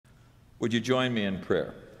Would you join me in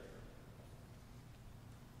prayer?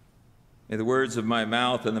 May the words of my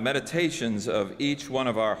mouth and the meditations of each one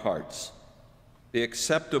of our hearts be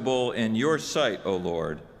acceptable in your sight, O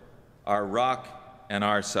Lord, our rock and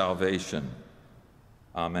our salvation.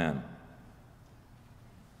 Amen.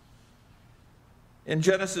 In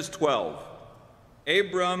Genesis 12,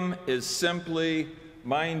 Abram is simply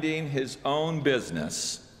minding his own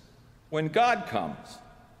business when God comes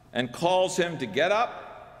and calls him to get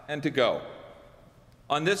up and to go.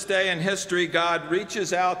 On this day in history, God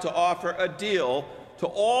reaches out to offer a deal to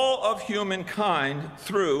all of humankind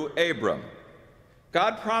through Abram.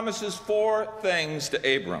 God promises 4 things to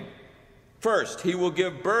Abram. First, he will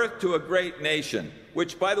give birth to a great nation,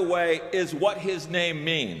 which, by the way, is what his name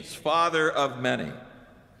means, Father of Many.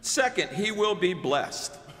 Second, he will be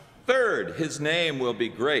blessed. Third, his name will be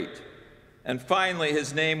great. And finally,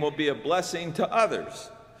 his name will be a blessing to others.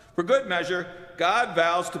 For good measure, God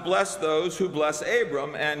vows to bless those who bless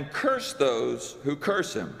Abram and curse those who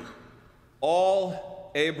curse him.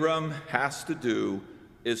 All Abram has to do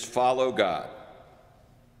is follow God.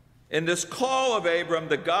 In this call of Abram,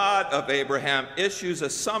 the God of Abraham issues a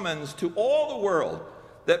summons to all the world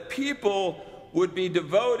that people would be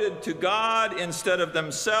devoted to God instead of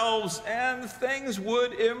themselves, and things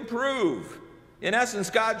would improve. In essence,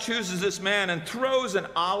 God chooses this man and throws an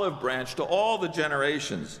olive branch to all the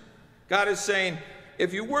generations. God is saying,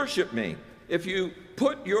 if you worship me, if you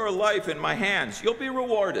put your life in my hands, you'll be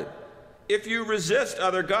rewarded. If you resist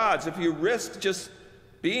other gods, if you risk just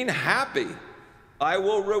being happy, I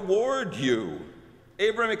will reward you.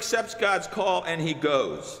 Abram accepts God's call and he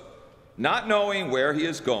goes, not knowing where he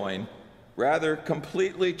is going, rather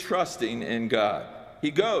completely trusting in God.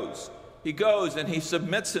 He goes and he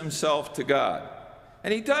submits himself to God.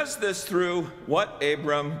 And he does this through what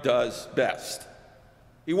Abram does best.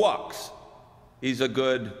 He walks. He's a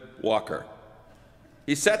good walker.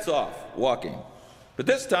 He sets off walking. But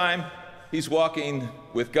this time, he's walking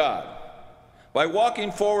with God. By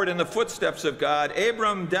walking forward in the footsteps of God,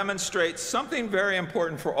 Abram demonstrates something very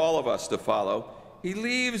important for all of us to follow. He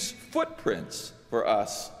leaves footprints for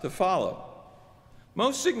us to follow.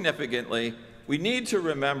 Most significantly, we need to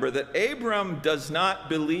remember that Abram does not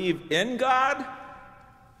believe in God,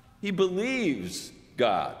 he believes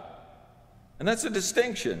God. And that's a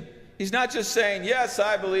distinction. He's not just saying, yes,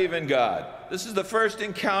 I believe in God. This is the first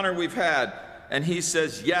encounter we've had, and he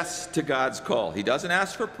says yes to God's call. He doesn't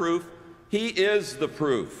ask for proof. He is the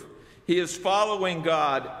proof. He is following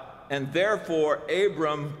God, and therefore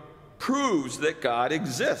Abram proves that God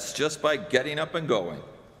exists just by getting up and going.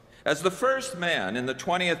 As the first man in the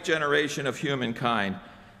 20th generation of humankind,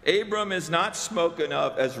 Abram is not spoken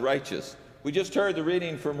of as righteous. We just heard the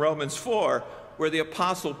reading from Romans 4, where the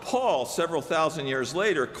Apostle Paul, several thousand years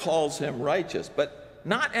later, calls him righteous. But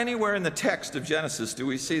not anywhere in the text of Genesis do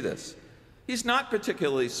we see this. He's not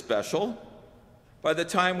particularly special. By the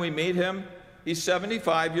time we meet him, he's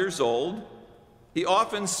 75 years old. He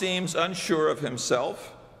often seems unsure of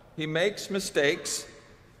himself. He makes mistakes.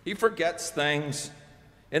 He forgets things.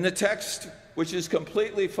 In the text, which is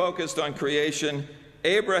completely focused on creation,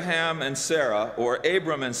 Abraham and Sarah, or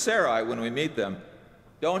Abram and Sarai when we meet them,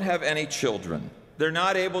 don't have any children. They're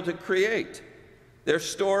not able to create. Their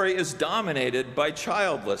story is dominated by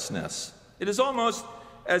childlessness. It is almost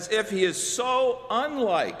as if he is so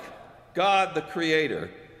unlike God the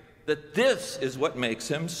Creator that this is what makes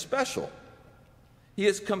him special. He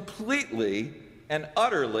is completely and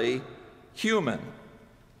utterly human.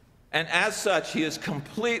 And as such, he is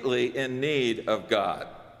completely in need of God.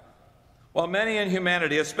 While many in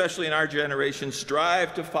humanity, especially in our generation,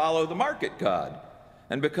 strive to follow the market god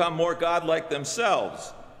and become more godlike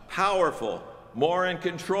themselves, powerful, more in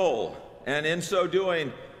control, and in so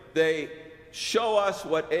doing, they show us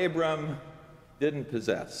what Abram didn't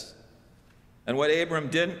possess. And what Abram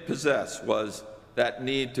didn't possess was that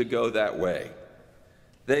need to go that way.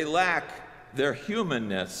 They lack their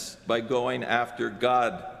humanness by going after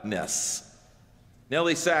godness.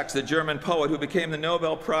 Nelly Sachs, the German poet who became the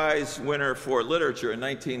Nobel Prize winner for literature in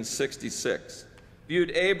 1966,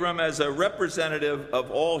 viewed Abram as a representative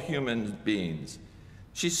of all human beings.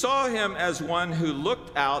 She saw him as one who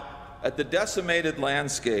looked out at the decimated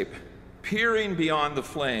landscape, peering beyond the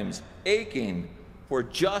flames, aching for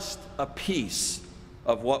just a piece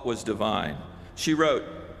of what was divine. She wrote,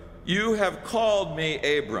 "You have called me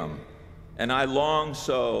Abram, and I long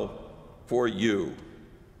so for you."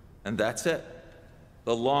 And that's it,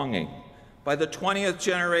 the longing. By the 20th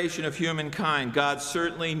generation of humankind, God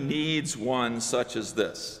certainly needs one such as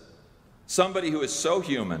this. Somebody who is so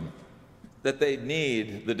human that they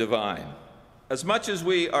need the divine. As much as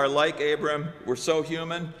we are like Abram, we're so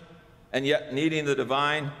human, and yet needing the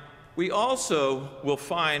divine, we also will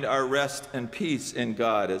find our rest and peace in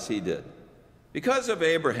God as he did. Because of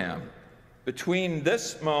Abraham, between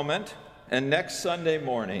this moment and next Sunday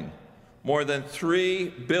morning, more than 3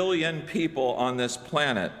 billion people on this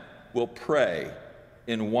planet will pray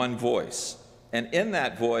in one voice. And in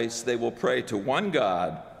that voice, they will pray to one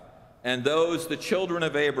God, and those, the children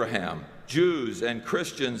of Abraham, Jews and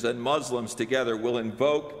Christians and Muslims together, will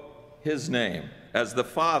invoke his name as the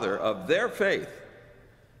father of their faith.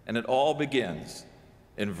 And it all begins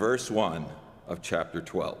in verse 1 of chapter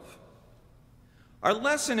 12. Our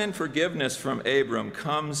lesson in forgiveness from Abram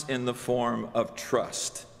comes in the form of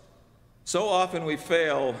trust. So often we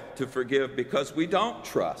fail to forgive because we don't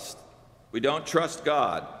trust. We don't trust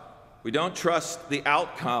God. We don't trust the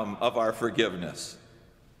outcome of our forgiveness.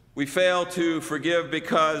 We fail to forgive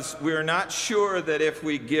because we're not sure that if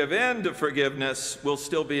we give in to forgiveness, we'll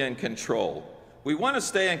still be in control. We want to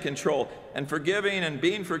stay in control, and forgiving and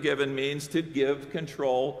being forgiven means to give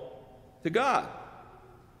control to God.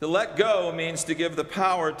 To let go means to give the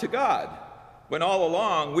power to God, when all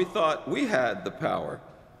along we thought we had the power.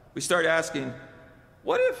 We start asking,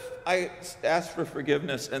 what if I ask for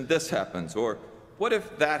forgiveness and this happens? Or what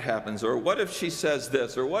if that happens? Or what if she says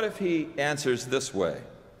this? Or what if he answers this way?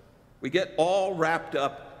 We get all wrapped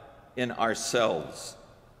up in ourselves.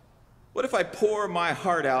 What if I pour my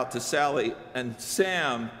heart out to Sally and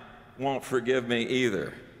Sam won't forgive me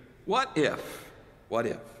either? What if? What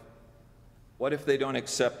if? What if they don't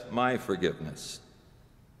accept my forgiveness?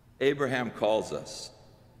 Abraham calls us,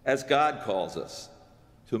 as God calls us,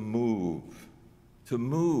 to move. To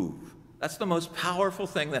move. That's the most powerful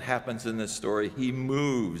thing that happens in this story. He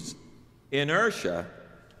moves. Inertia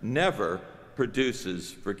never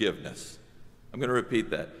produces forgiveness. I'm going to repeat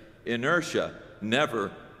that. Inertia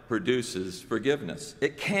never produces forgiveness.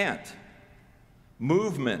 It can't.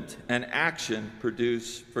 Movement and action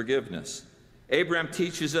produce forgiveness. Abraham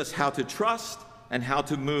teaches us how to trust and how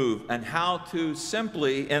to move and how to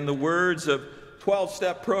simply, in the words of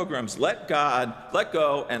 12-step programs, let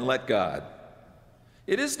go, and let God.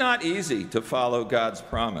 It is not easy to follow God's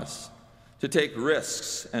promise, to take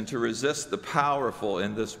risks, and to resist the powerful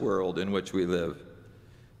in this world in which we live.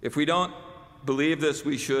 If we don't believe this,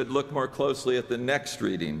 we should look more closely at the next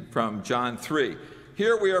reading from John 3.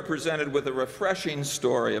 Here we are presented with a refreshing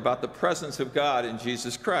story about the presence of God in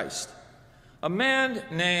Jesus Christ. A man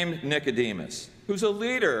named Nicodemus, who's a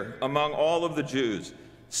leader among all of the Jews,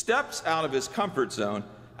 steps out of his comfort zone,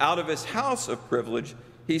 out of his house of privilege.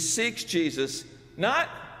 He seeks Jesus, not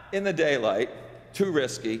in the daylight, too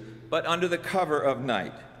risky, but under the cover of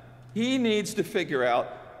night. He needs to figure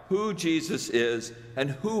out who Jesus is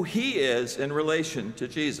and who he is in relation to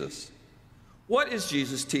Jesus. What is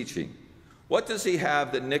Jesus teaching? What does he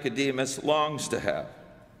have that Nicodemus longs to have?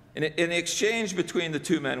 In the exchange between the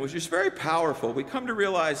two men, which is very powerful, we come to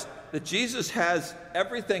realize that Jesus has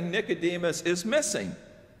everything Nicodemus is missing.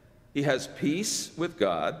 He has peace with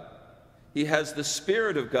God. He has the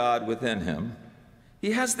Spirit of God within him.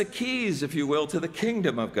 He has the keys, if you will, to the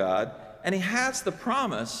kingdom of God, and he has the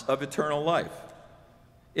promise of eternal life.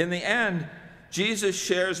 In the end, Jesus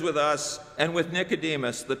shares with us and with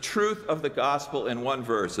Nicodemus the truth of the gospel in one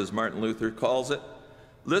verse, as Martin Luther calls it.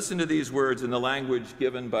 Listen to these words in the language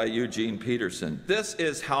given by Eugene Peterson. This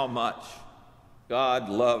is how much God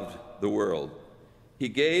loved the world. He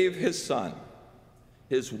gave his Son,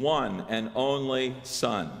 his one and only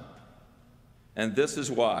Son. And this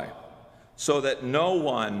is why, so that no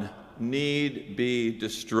one need be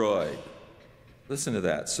destroyed. Listen to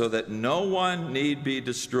that. So that no one need be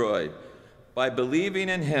destroyed. By believing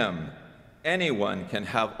in him, anyone can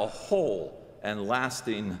have a whole and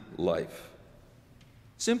lasting life.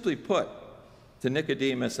 Simply put, to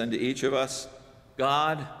Nicodemus and to each of us,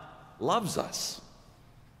 God loves us.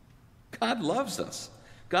 God loves us.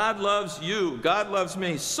 God loves you. God loves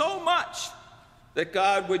me so much that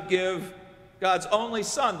God would give God's only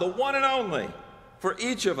Son, the one and only, for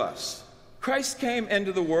each of us. Christ came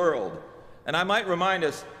into the world. And I might remind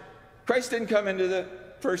us, Christ didn't come into the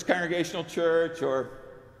First Congregational Church or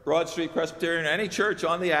Broad Street Presbyterian, or any church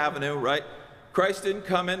on the avenue, right? Christ didn't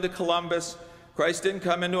come into Columbus. Christ didn't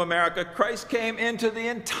come into America. Christ came into the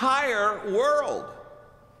entire world,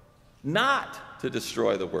 not to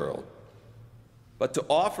destroy the world, but to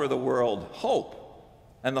offer the world hope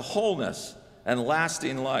and the wholeness and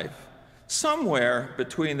lasting life. Somewhere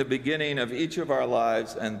between the beginning of each of our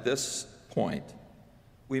lives and this point,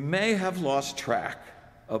 we may have lost track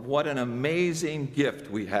of what an amazing gift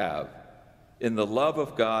we have in the love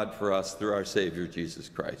of God for us through our Savior, Jesus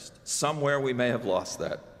Christ. Somewhere we may have lost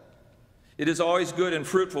that. It is always good and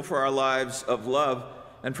fruitful for our lives of love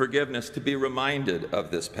and forgiveness to be reminded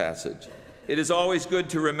of this passage. It is always good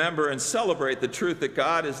to remember and celebrate the truth that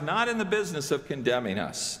God is not in the business of condemning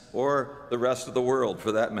us, or the rest of the world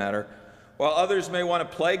for that matter. While others may want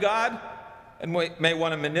to play God and may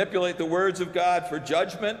want to manipulate the words of God for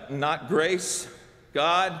judgment and not grace,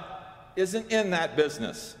 God isn't in that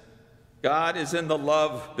business. God is in the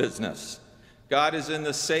love business. God is in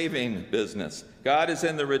the saving business. God is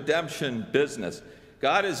in the redemption business.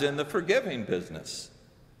 God is in the forgiving business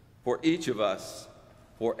for each of us,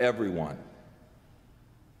 for everyone.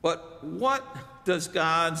 But what does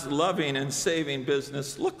God's loving and saving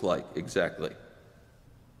business look like exactly?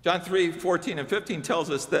 John 3:14 and 15 tells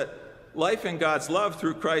us that life in God's love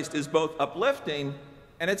through Christ is both uplifting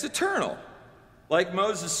and it's eternal. Like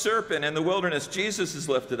Moses' serpent in the wilderness, Jesus is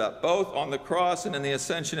lifted up, both on the cross and in the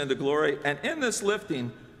ascension into glory. And in this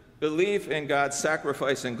lifting, belief in God's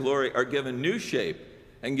sacrifice and glory are given new shape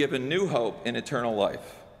and given new hope in eternal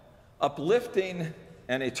life. Uplifting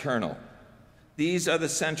and eternal. These are the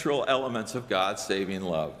central elements of God's saving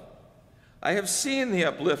love. I have seen the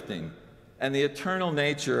uplifting and the eternal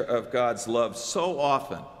nature of God's love so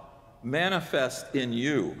often manifest in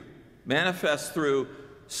you, manifest through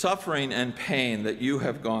suffering and pain that you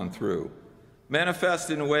have gone through, manifest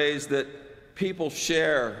in ways that people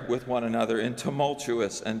share with one another in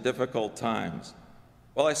tumultuous and difficult times.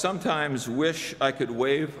 While I sometimes wish I could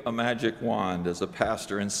wave a magic wand as a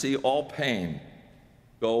pastor and see all pain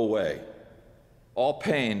go away, all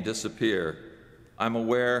pain disappear, I'm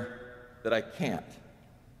aware that I can't,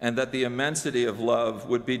 and that the immensity of love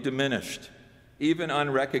would be diminished, even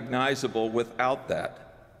unrecognizable without that.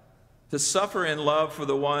 To suffer in love for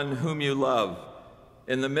the one whom you love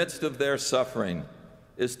in the midst of their suffering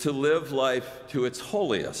is to live life to its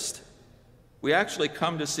holiest. We actually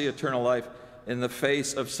come to see eternal life in the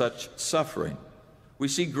face of such suffering. We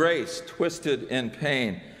see grace twisted in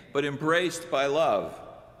pain, but embraced by love.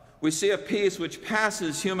 We see a peace which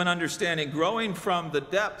passes human understanding, growing from the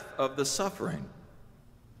depth of the suffering.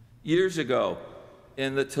 Years ago,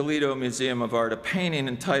 in the Toledo Museum of Art, a painting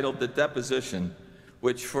entitled "The Deposition,"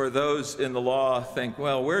 which for those in the law think,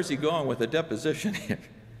 well, where's he going with a deposition here?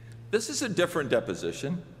 This is a different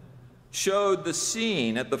deposition. Showed the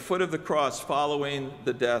scene at the foot of the cross following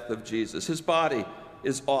the death of Jesus. His body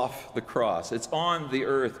is off the cross. It's on the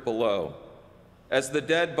earth below. As the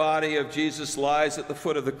dead body of Jesus lies at the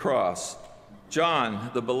foot of the cross, John,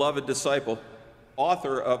 the beloved disciple,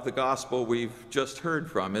 author of the gospel we've just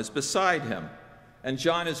heard from, is beside him, and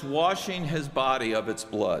John is washing his body of its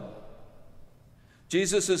blood.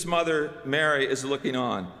 Jesus' mother, Mary, is looking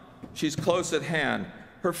on. She's close at hand.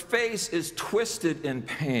 Her face is twisted in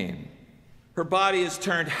pain. Her body is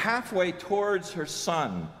turned halfway towards her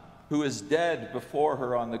son, who is dead before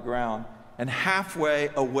her on the ground, and halfway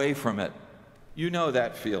away from it. You know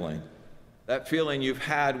that feeling you've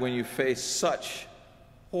had when you face such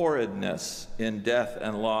horridness in death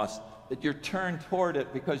and loss that you're turned toward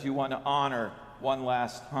it because you want to honor one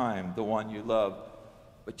last time the one you love,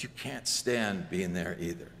 but you can't stand being there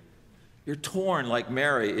either. You're torn like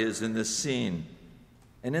Mary is in this scene.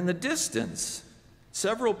 And in the distance,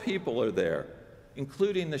 several people are there,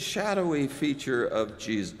 including the shadowy feature of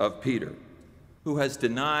Peter, who has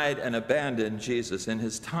denied and abandoned Jesus in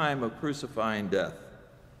his time of crucifying death.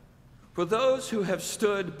 For those who have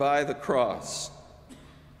stood by the cross,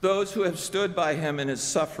 those who have stood by him in his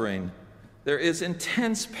suffering, there is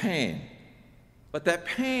intense pain, but that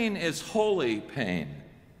pain is holy pain.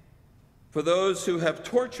 For those who have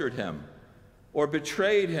tortured him, or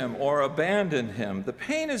betrayed him, or abandoned him, the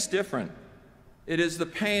pain is different. It is the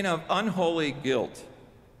pain of unholy guilt.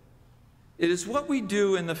 It is what we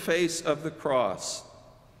do in the face of the cross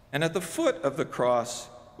and at the foot of the cross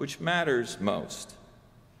which matters most.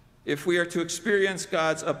 If we are to experience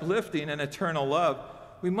God's uplifting and eternal love,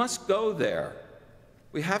 we must go there.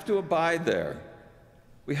 We have to abide there.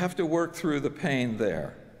 We have to work through the pain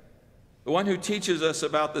there. The one who teaches us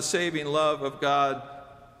about the saving love of God,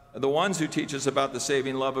 the ones who teach us about the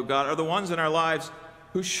saving love of God are the ones in our lives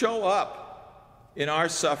who show up in our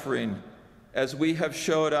suffering as we have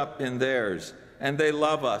showed up in theirs, and they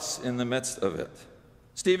love us in the midst of it.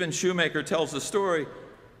 Stephen Shoemaker tells the story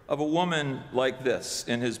of a woman like this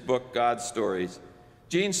in his book, God's Stories.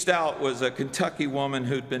 Jean Stout was a Kentucky woman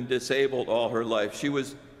who'd been disabled all her life. She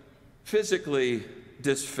was physically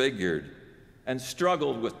disfigured and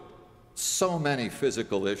struggled with so many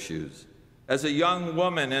physical issues. As a young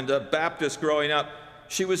woman and a Baptist growing up,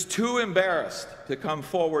 she was too embarrassed to come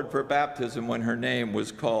forward for baptism when her name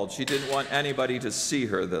was called. She didn't want anybody to see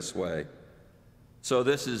her this way. So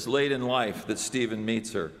this is late in life that Stephen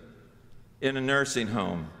meets her in a nursing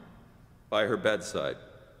home by her bedside.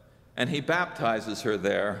 and he baptizes her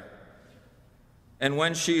there. And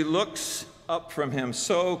when she looks up from him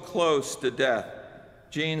so close to death,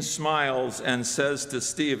 Jean smiles and says to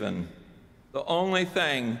Stephen, "The only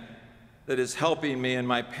thing that is helping me in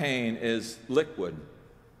my pain is liquid,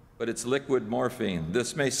 but it's liquid morphine.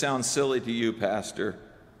 This may sound silly to you, Pastor,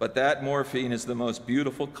 but that morphine is the most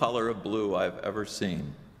beautiful color of blue I've ever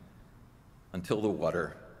seen until the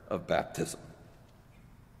water of baptism."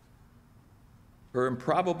 Her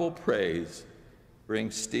improbable praise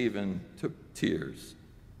brings Stephen to tears.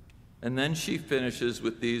 And then she finishes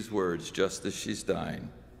with these words just as she's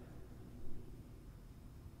dying.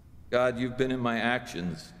 "God, you've been in my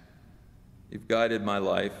actions. You've guided my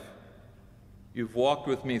life. You've walked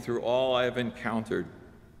with me through all I have encountered.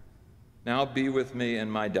 Now be with me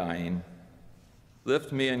in my dying.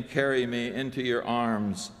 Lift me and carry me into your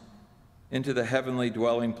arms, into the heavenly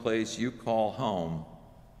dwelling place you call home.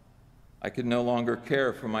 I can no longer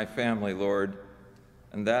care for my family, Lord,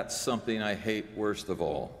 and that's something I hate worst of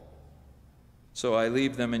all. So I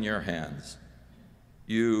leave them in your hands,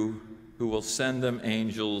 you who will send them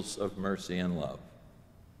angels of mercy and love.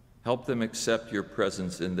 Help them accept your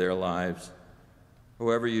presence in their lives,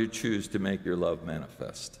 however you choose to make your love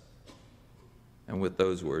manifest." And with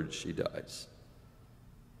those words, she dies.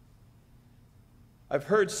 I've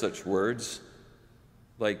heard such words,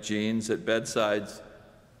 like Jean's, at bedsides,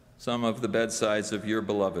 some of the bedsides of your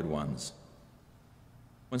beloved ones.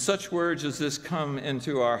 When such words as this come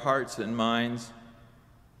into our hearts and minds,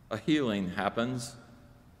 a healing happens.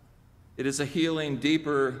 It is a healing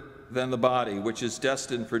deeper than the body, which is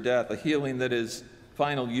destined for death, a healing that is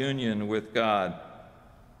final union with God.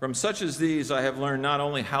 From such as these, I have learned not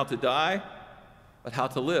only how to die, but how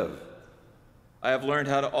to live. I have learned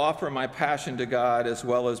how to offer my passion to God as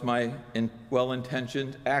well as my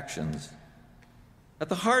well-intentioned actions. At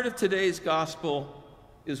the heart of today's gospel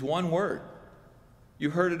is one word. You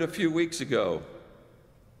heard it a few weeks ago.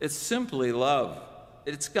 It's simply love.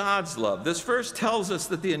 It's God's love. This verse tells us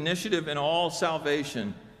that the initiative in all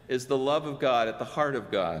salvation is the love of God at the heart of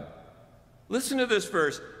God. Listen to this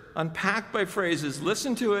verse, unpacked by phrases.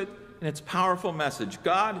 Listen to it in its powerful message.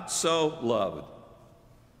 God so loved.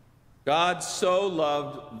 God so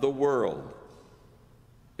loved the world.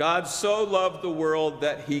 God so loved the world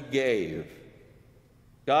that he gave.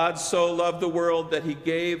 God so loved the world that he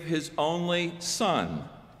gave his only Son.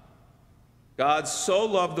 God so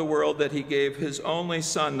loved the world that he gave his only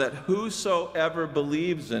Son, that whosoever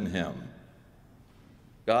believes in him.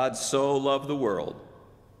 God so loved the world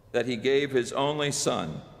that he gave his only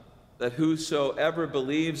Son, that whosoever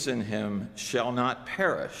believes in him shall not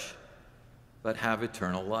perish, but have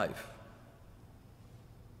eternal life.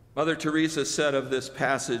 Mother Teresa said of this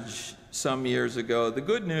passage some years ago, the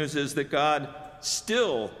good news is that God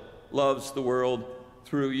still loves the world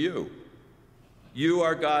through you. You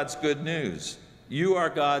are God's good news. You are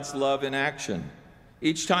God's love in action.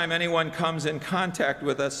 Each time anyone comes in contact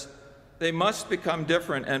with us, they must become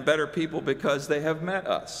different and better people because they have met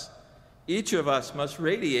us. Each of us must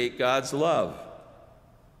radiate God's love.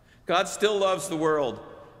 God still loves the world,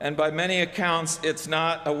 and by many accounts, it's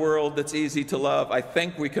not a world that's easy to love. I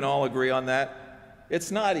think we can all agree on that. It's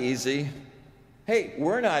not easy. Hey,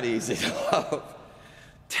 we're not easy to love.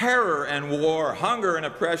 Terror and war, hunger and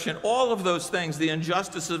oppression, all of those things, the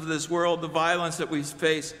injustice of this world, the violence that we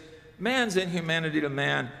face, man's inhumanity to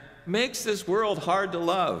man, makes this world hard to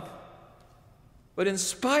love. But in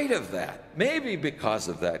spite of that, maybe because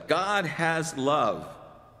of that, God has love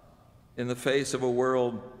in the face of a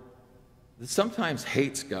world that sometimes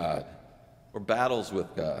hates God or battles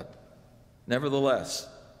with God. Nevertheless,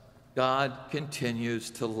 God continues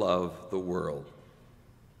to love the world.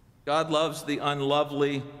 God loves the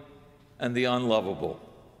unlovely and the unlovable.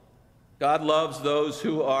 God loves those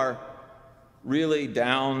who are really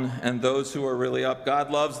down and those who are really up.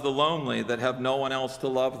 God loves the lonely that have no one else to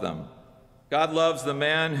love them. God loves the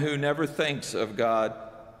man who never thinks of God,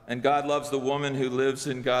 and God loves the woman who lives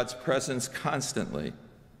in God's presence constantly.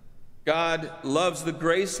 God loves the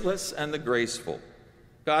graceless and the graceful.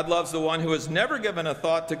 God loves the one who has never given a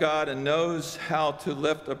thought to God and knows how to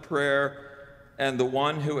lift a prayer, and the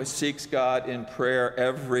one who seeks God in prayer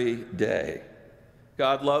every day.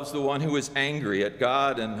 God loves the one who is angry at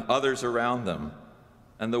God and others around them,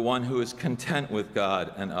 and the one who is content with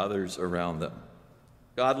God and others around them.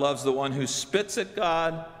 God loves the one who spits at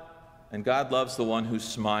God, and God loves the one who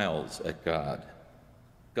smiles at God.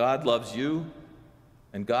 God loves you,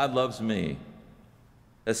 and God loves me.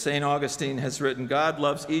 As St. Augustine has written, God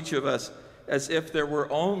loves each of us as if there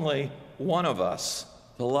were only one of us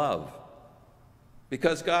to love.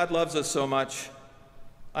 Because God loves us so much,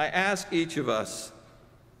 I ask each of us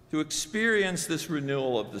to experience this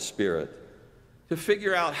renewal of the Spirit, to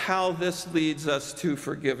figure out how this leads us to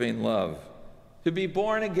forgiving love, to be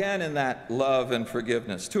born again in that love and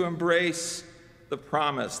forgiveness, to embrace the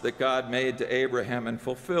promise that God made to Abraham and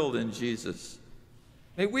fulfilled in Jesus.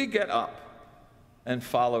 May we get up and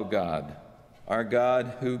follow God, our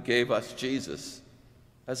God who gave us Jesus,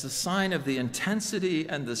 as a sign of the intensity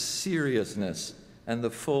and the seriousness and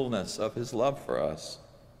the fullness of his love for us.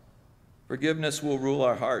 Forgiveness will rule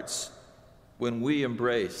our hearts when we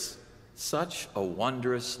embrace such a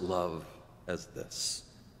wondrous love as this.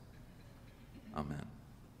 Amen.